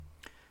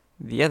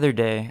The other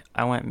day,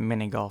 I went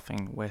mini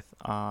golfing with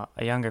a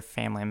younger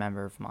family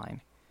member of mine,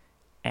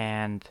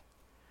 and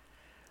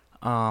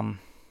um,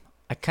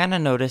 I kind of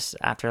noticed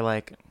after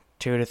like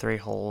 2 to 3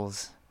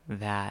 holes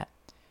that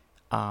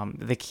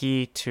the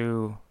key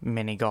to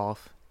mini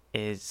golf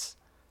is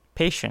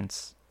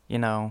patience.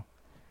 You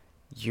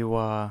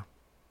have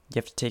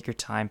to take your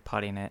time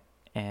putting it,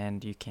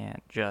 and you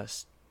can't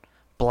just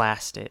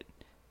blast it,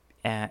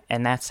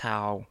 and that's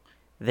how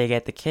they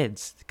get the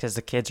kids because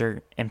the kids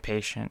are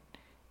impatient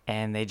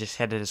and they just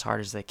hit it as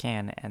hard as they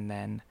can, and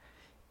then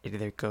it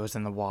either goes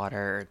in the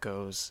water or it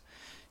goes,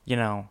 you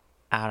know,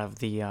 out of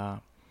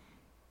the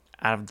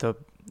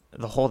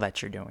hole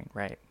that you're doing,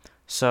 right?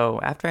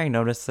 So after I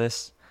noticed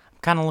this, I'm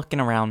kind of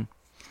looking around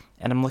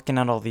and I'm looking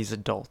at all these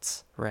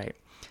adults, right?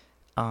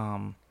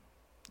 Um,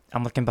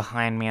 I'm looking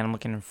behind me and I'm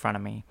looking in front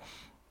of me,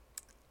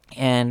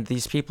 and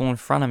these people in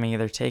front of me,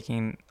 they're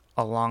taking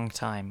a long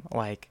time.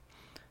 Like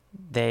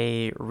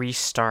they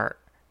restart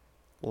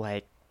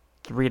like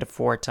 3 to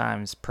 4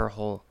 times per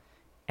hole,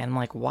 and I'm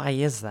like, why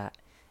is that?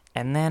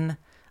 And then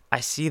I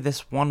see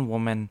this one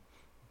woman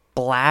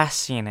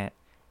blasting it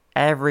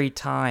every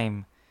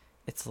time.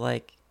 It's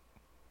like,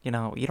 you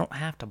don't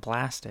have to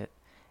blast it.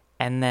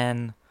 And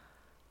then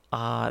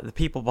the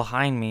people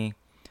behind me,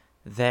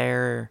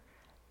 they're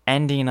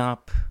ending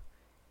up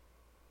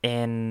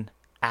in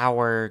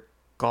our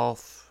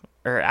golf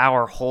or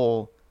our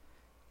hole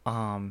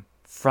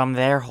from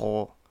their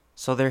hole.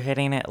 So they're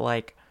hitting it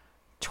like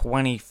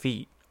 20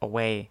 feet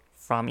away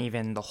from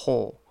even the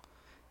hole.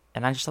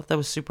 And I just thought that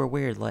was super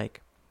weird.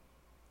 Like,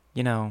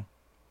 you know,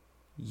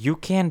 you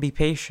can be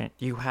patient.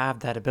 You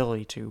have that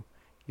ability to.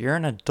 You're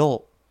an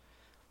adult.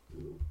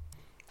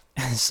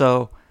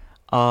 So,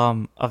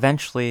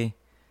 eventually,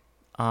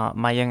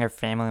 my younger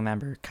family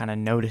member kind of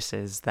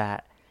notices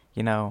that,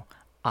 you know,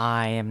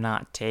 I am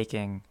not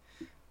taking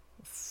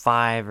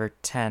 5 or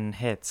 10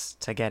 hits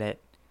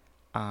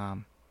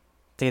um,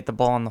 to get the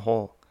ball in the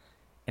hole.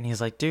 And he's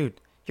like, dude,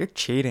 you're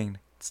cheating.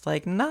 It's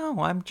like, no,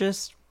 I'm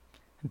just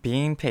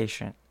being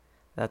patient.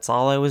 That's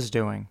all I was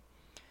doing.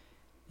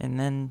 And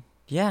then,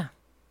 yeah,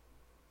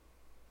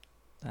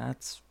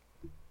 that's